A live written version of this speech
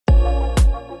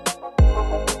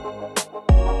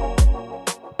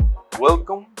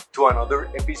Welcome to another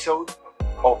episode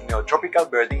of Neotropical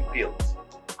Birding Fields.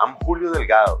 I'm Julio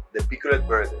Delgado, the picolet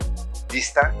birder.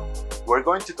 This time, we're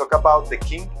going to talk about the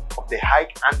king of the high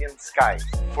Andean skies.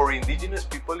 For indigenous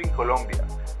people in Colombia,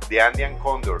 the Andean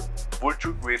Condor,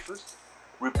 Vultur gryphus,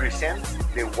 represents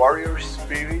the warrior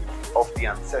spirit of the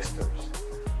ancestors,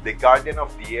 the guardian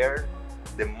of the air,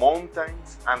 the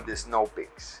mountains, and the snow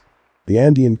peaks. The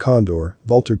Andean Condor,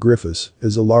 Vultur gryphus,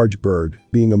 is a large bird,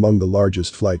 being among the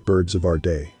largest flight birds of our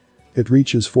day. It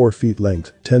reaches 4 feet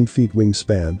length, 10 feet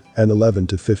wingspan, and 11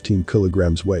 to 15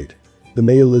 kilograms weight. The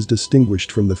male is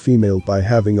distinguished from the female by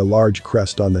having a large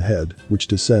crest on the head, which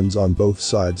descends on both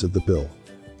sides of the bill.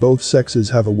 Both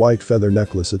sexes have a white feather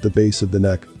necklace at the base of the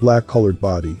neck, black-colored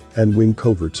body, and wing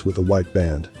coverts with a white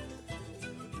band.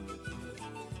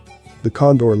 The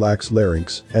condor lacks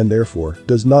larynx and therefore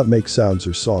does not make sounds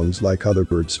or songs like other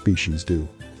bird species do.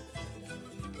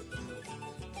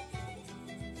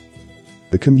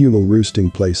 The communal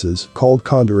roosting places, called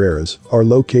condorers, are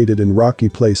located in rocky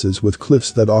places with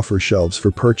cliffs that offer shelves for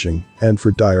perching and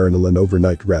for diurnal and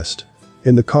overnight rest.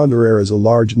 In the condorers a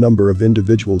large number of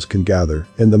individuals can gather,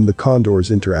 in them the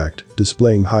condors interact,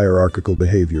 displaying hierarchical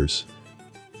behaviors.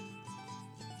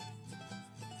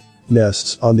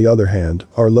 Nests, on the other hand,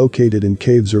 are located in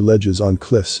caves or ledges on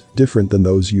cliffs, different than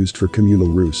those used for communal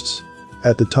roosts.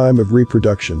 At the time of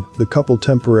reproduction, the couple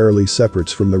temporarily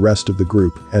separates from the rest of the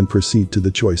group and proceed to the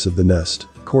choice of the nest,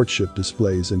 courtship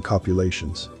displays and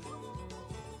copulations.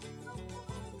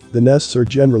 The nests are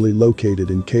generally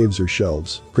located in caves or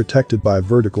shelves, protected by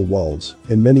vertical walls,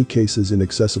 in many cases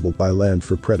inaccessible by land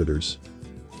for predators.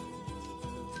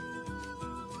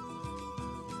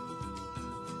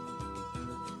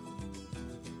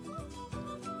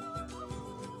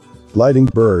 Gliding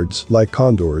birds, like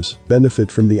condors,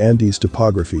 benefit from the Andes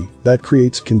topography that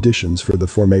creates conditions for the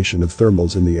formation of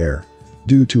thermals in the air.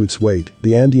 Due to its weight,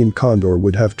 the Andean condor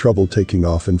would have trouble taking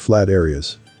off in flat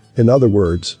areas. In other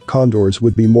words, condors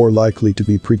would be more likely to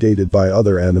be predated by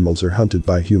other animals or hunted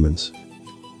by humans.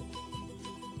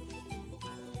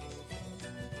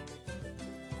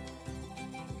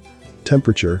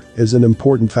 Temperature is an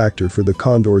important factor for the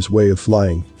condor's way of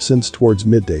flying, since towards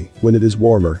midday, when it is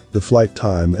warmer, the flight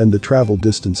time and the travel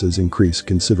distances increase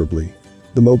considerably.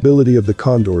 The mobility of the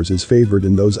condors is favored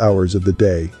in those hours of the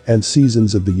day and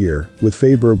seasons of the year, with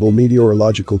favorable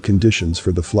meteorological conditions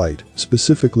for the flight,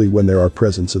 specifically when there are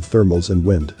presence of thermals and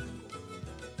wind.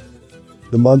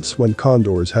 The months when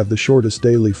condors have the shortest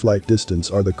daily flight distance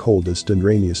are the coldest and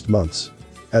rainiest months.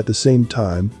 At the same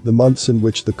time, the months in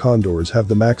which the condors have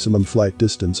the maximum flight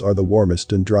distance are the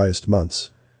warmest and driest months.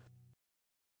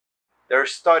 There are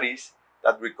studies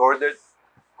that recorded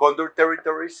condor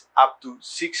territories up to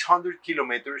 600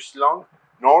 kilometers long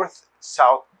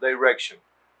north-south direction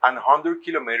and 100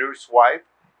 kilometers wide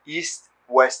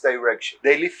east-west direction.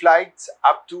 Daily flights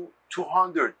up to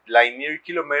 200 linear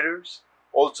kilometers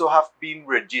also have been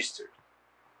registered.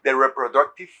 The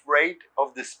reproductive rate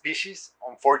of the species,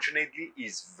 unfortunately,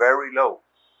 is very low.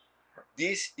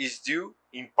 This is due,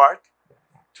 in part,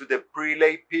 to the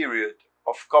prelay period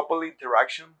of couple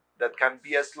interaction that can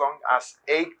be as long as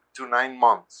 8 to 9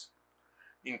 months,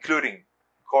 including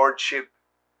courtship,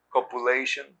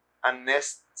 copulation, and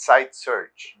nest site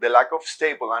search. The lack of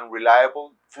stable and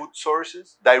reliable food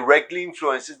sources directly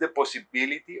influences the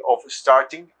possibility of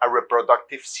starting a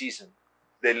reproductive season.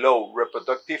 The low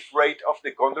reproductive rate of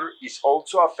the condor is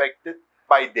also affected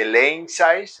by the laying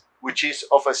size, which is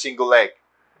of a single egg,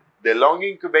 the long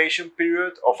incubation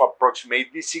period of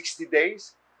approximately 60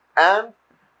 days, and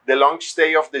the long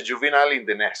stay of the juvenile in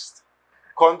the nest.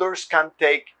 Condors can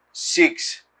take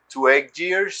 6 to 8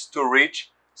 years to reach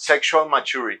sexual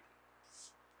maturity.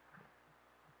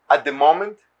 At the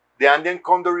moment, the Andean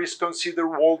condor is considered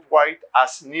worldwide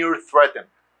as near threatened.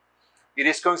 It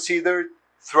is considered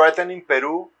threatened in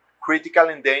Peru, critical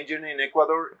endangered in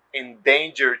Ecuador,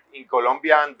 endangered in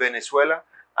Colombia and Venezuela,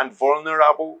 and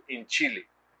vulnerable in Chile.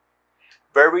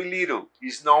 Very little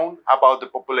is known about the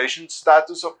population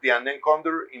status of the Andean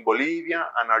condor in Bolivia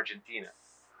and Argentina.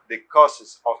 The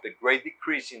causes of the great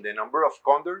decrease in the number of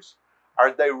condors are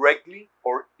directly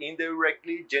or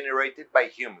indirectly generated by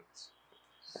humans.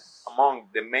 Among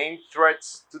the main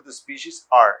threats to the species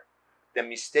are the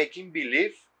mistaken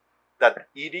belief that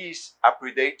it is a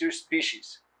predator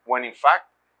species, when in fact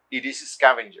it is a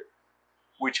scavenger,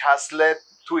 which has led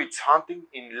to its hunting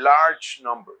in large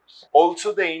numbers.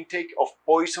 Also the intake of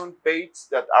poison baits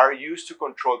that are used to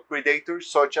control predators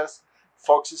such as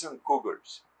foxes and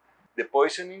cougars. The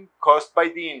poisoning caused by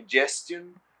the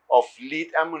ingestion of lead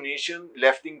ammunition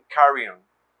left in carrion,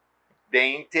 the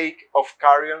intake of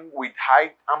carrion with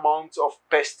high amounts of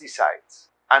pesticides,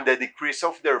 and the decrease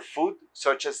of their food,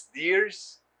 such as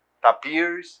deers,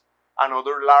 tapirs, and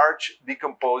other large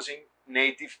decomposing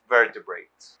native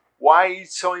vertebrates. Why is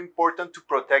it so important to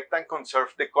protect and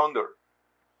conserve the condor?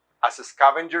 As a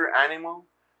scavenger animal,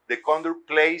 the condor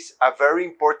plays a very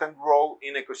important role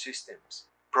in ecosystems,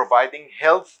 providing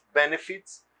health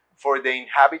benefits for the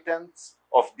inhabitants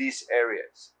of these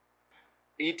areas.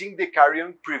 Eating the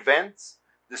carrion prevents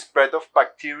the spread of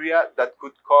bacteria that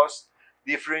could cause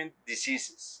different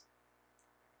diseases.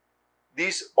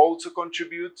 This also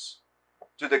contributes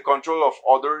to the control of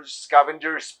other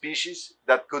scavenger species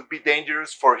that could be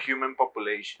dangerous for human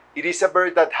population. It is a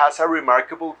bird that has a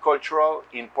remarkable cultural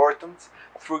importance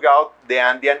throughout the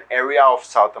Andean area of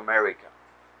South America.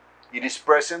 It is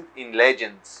present in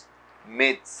legends,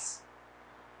 myths,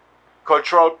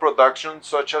 cultural productions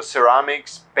such as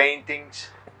ceramics, paintings,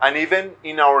 and even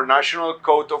in our national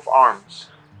coat of arms.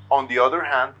 On the other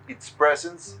hand, its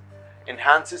presence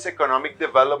enhances economic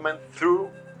development through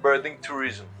birding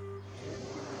tourism.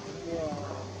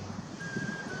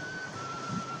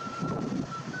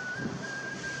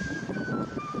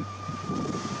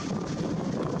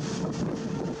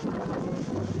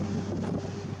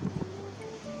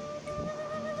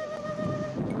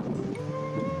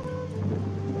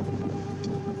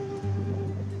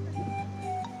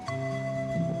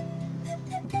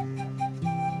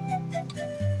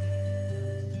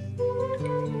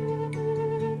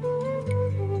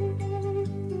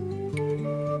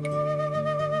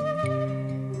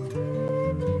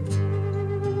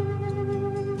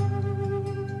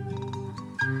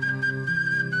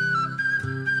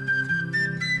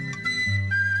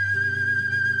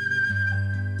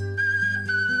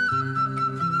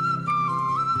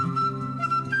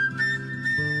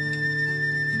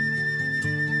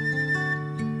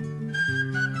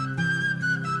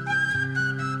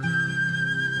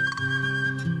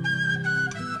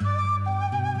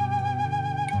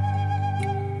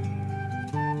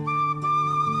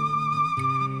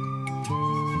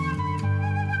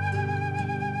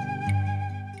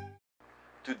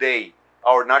 Today,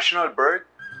 our national bird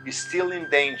is still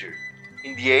endangered.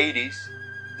 In the 80s,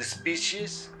 the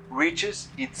species reaches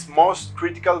its most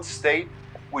critical state,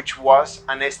 which was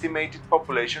an estimated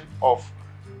population of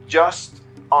just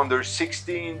under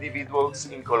 60 individuals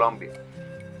in Colombia.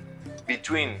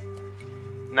 Between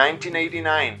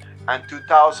 1989 and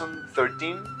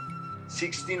 2013,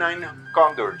 69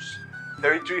 condors,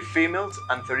 33 females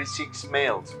and 36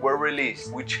 males were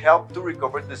released, which helped to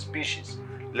recover the species,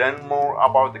 learn more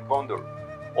about the condor,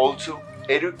 also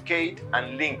educate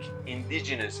and link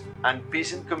indigenous and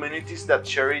peasant communities that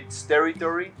share its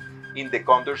territory in the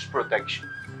condor's protection.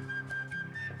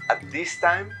 At this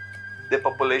time, the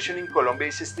population in Colombia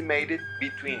is estimated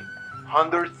between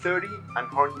 130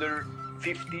 and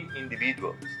 150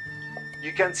 individuals.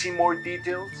 You can see more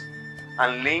details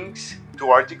and links to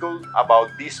articles about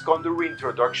this condor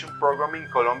reintroduction program in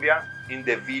Colombia in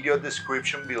the video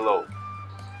description below.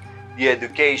 The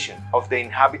education of the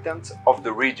inhabitants of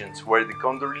the regions where the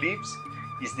condor lives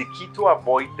is the key to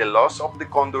avoid the loss of the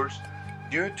condors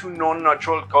due to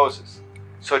non-natural causes,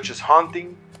 such as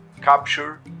hunting,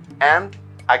 capture, and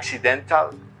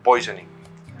accidental poisoning.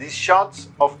 These shots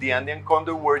of the Andean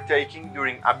condor were taken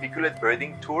during a apiculate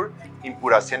birding tour in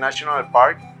Puracé National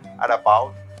Park at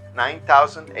about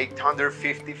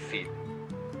 9,850 feet.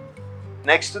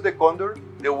 Next to the condor,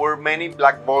 there were many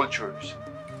black vultures,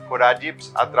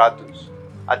 Coragyps atratus,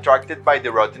 attracted by the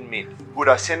rotten meat.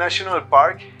 Puracé National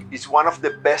Park is one of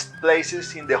the best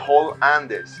places in the whole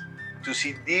Andes to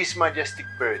see these majestic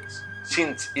birds,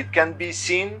 since it can be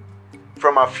seen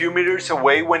from a few meters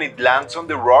away when it lands on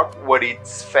the rock where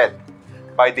it's fed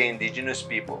by the indigenous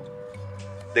people.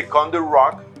 The Condor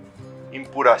Rock in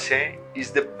Puracé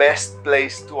is the best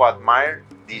place to admire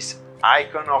this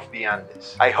icon of the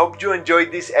Andes. I hope you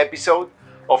enjoyed this episode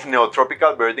of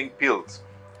Neotropical Birding Pills.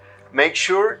 Make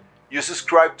sure you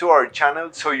subscribe to our channel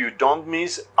so you don't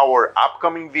miss our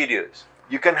upcoming videos.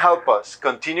 You can help us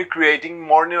continue creating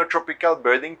more Neotropical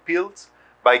Birding Pills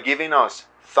by giving us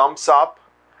thumbs up,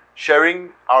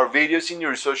 sharing our videos in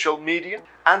your social media,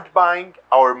 and buying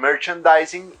our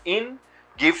merchandising in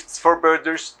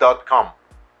giftsforbirders.com.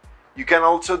 You can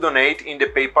also donate in the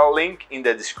PayPal link in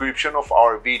the description of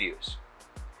our videos.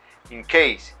 In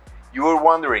case you were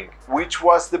wondering which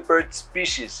was the bird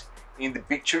species in the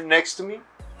picture next to me,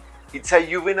 it's a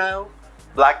juvenile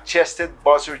black-chested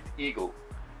buzzard eagle,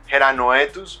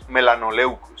 Heranoetus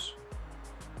melanoleucus,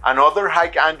 another high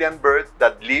Andean bird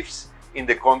that lives in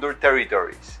the Condor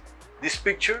territories. This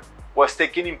picture was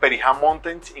taken in Perijá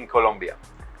Mountains in Colombia.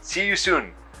 See you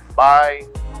soon. Bye.